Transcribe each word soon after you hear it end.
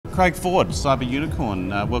Craig Ford, Cyber Unicorn.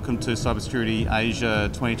 Welcome to Cybersecurity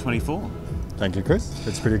Asia 2024. Thank you, Chris.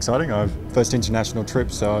 It's pretty exciting. Our first international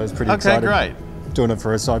trip, so I was pretty excited. Okay, great. Doing it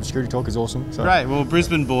for a cybersecurity talk is awesome. So. Great. Well,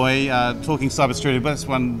 Brisbane boy, talking cybersecurity, but that's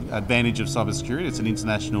one advantage of cybersecurity. It's an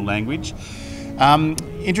international language.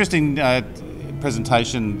 Interesting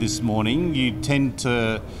presentation this morning. You tend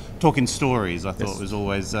to talk in stories. I thought was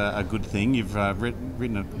always a good thing. You've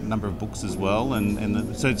written a number of books as well,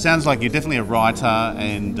 so it sounds like you're definitely a writer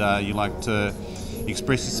and you like to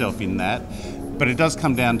express yourself in that. But it does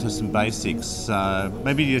come down to some basics.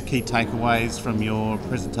 Maybe your key takeaways from your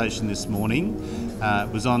presentation this morning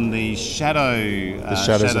was on the shadows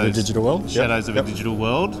of a digital world. Shadows of a digital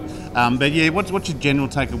world. But yeah, what's your general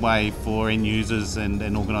takeaway for end users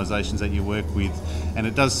and organisations that you work with? And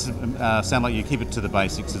it does sound like you keep it to the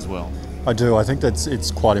basics as well. I do. I think it's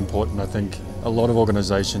quite important. I think a lot of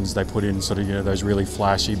organisations, they put in sort of those really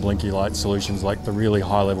flashy, blinky light solutions, like the really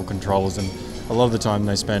high level controls, and a lot of the time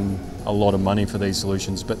they spend a lot of money for these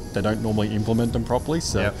solutions, but they don't normally implement them properly.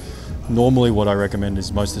 So normally what I recommend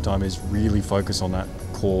is most of the time is really focus on that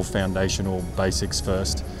core foundational basics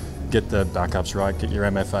first. Get the backups right, get your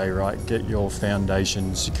MFA right, get your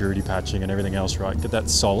foundation security patching and everything else right, get that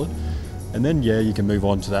solid. And then you can move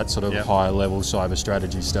on to that sort of higher level cyber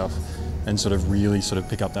strategy stuff and sort of really sort of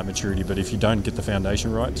pick up that maturity. But if you don't get the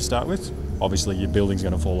foundation right to start with, obviously your building's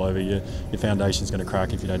going to fall over, your foundation's going to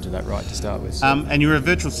crack if you don't do that right to start with. So. And you're a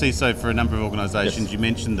virtual CISO for a number of organisations, you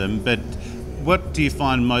mentioned them, but what do you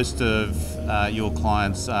find most of your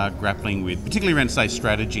clients are grappling with, particularly around, say,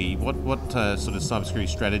 strategy? What sort of cybersecurity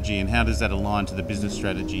strategy, and how does that align to the business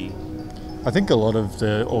strategy? I think a lot of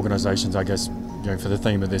the organisations, I guess, for the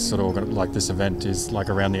theme of this sort of like this event is like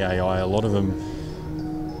around the AI. A lot of them,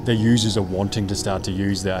 their users are wanting to start to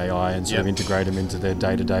use the AI and sort of integrate them into their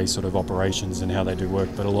day-to-day sort of operations and how they do work.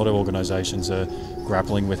 But a lot of organisations are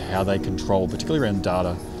grappling with how they control, particularly around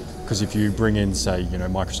data. Because if you bring in, say,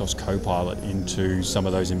 Microsoft's Copilot into some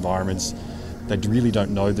of those environments, they really don't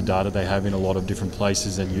know the data they have in a lot of different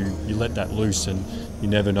places, and you let that loose and you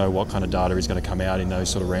never know what kind of data is going to come out in those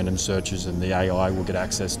sort of random searches and the AI will get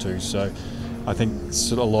access to. So I think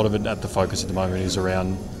sort of a lot of it at the focus at the moment is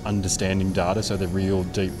around understanding data, so the real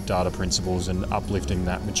deep data principles and uplifting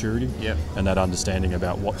that maturity and that understanding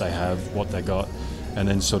about what they have, what they got, and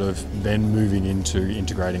then sort of then moving into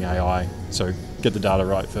integrating AI. So get the data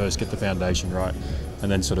right first, get the foundation right,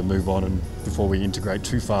 and then sort of move on, and before we integrate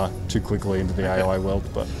too far, too quickly into the AI world.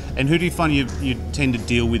 And who do you find you tend to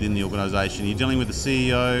deal with in the organisation? Are you dealing with the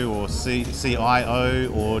CEO or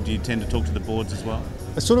CIO, or do you tend to talk to the boards as well?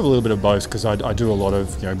 It's sort of a little bit of both, because I do a lot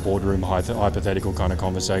of boardroom hypothetical kind of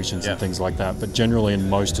conversations and things like that. But generally, in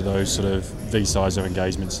most of those sort of vCISO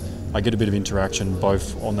engagements, I get a bit of interaction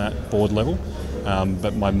both on that board level,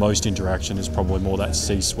 but my most interaction is probably more that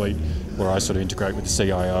C-suite, where I sort of integrate with the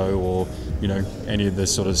CIO or any of the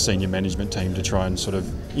sort of senior management team to try and sort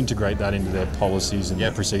of integrate that into their policies and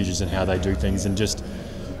their procedures and how they do things, and just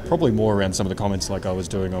probably more around some of the comments like I was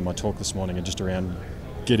doing on my talk this morning, and just around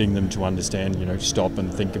getting them to understand, stop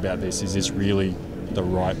and think about this. Is this really the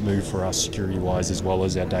right move for us security-wise, as well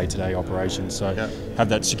as our day-to-day operations? So have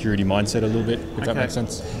that security mindset a little bit, if that makes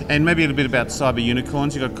sense. And maybe a little bit about Cyber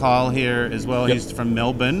Unicorns. You've got Kyle here as well. He's from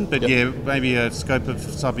Melbourne, but maybe a scope of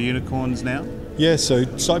Cyber Unicorns now? Yeah, so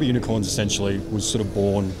Cyber Unicorns essentially was sort of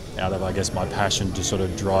born out of, I guess, my passion to sort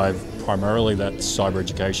of drive primarily that cyber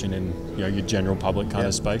education in your general public kind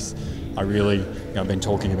of space. I really, I've been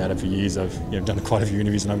talking about it for years. I've done quite a few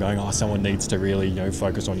interviews, and I'm going, someone needs to really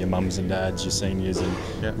focus on your mums and dads, your seniors,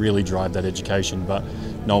 and really drive that education. But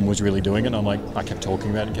no one was really doing it. And I kept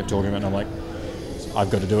talking about it, and I'm like, I've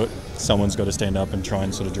got to do it. Someone's got to stand up and try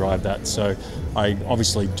and sort of drive that. So I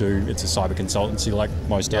obviously do, it's a cyber consultancy like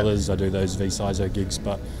most others. I do those vCISO gigs,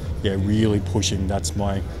 but really pushing, that's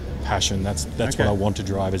my passion. That's what I want to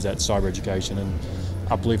drive, is that cyber education and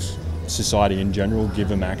uplift society in general, give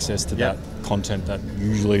them access to that content that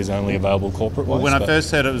usually is only available corporate-wise. Well, when I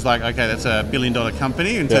first heard it, was like, okay, that's a billion-dollar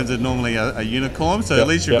company in terms of normally a unicorn, so at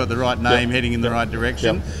least you've got the right name heading in the right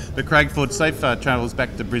direction. But Craig Ford, safe travels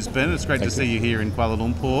back to Brisbane. It's great to see you here in Kuala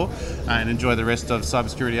Lumpur, and enjoy the rest of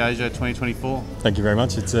Cybersecurity Asia 2024. Thank you very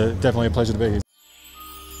much. It's definitely a pleasure to be here.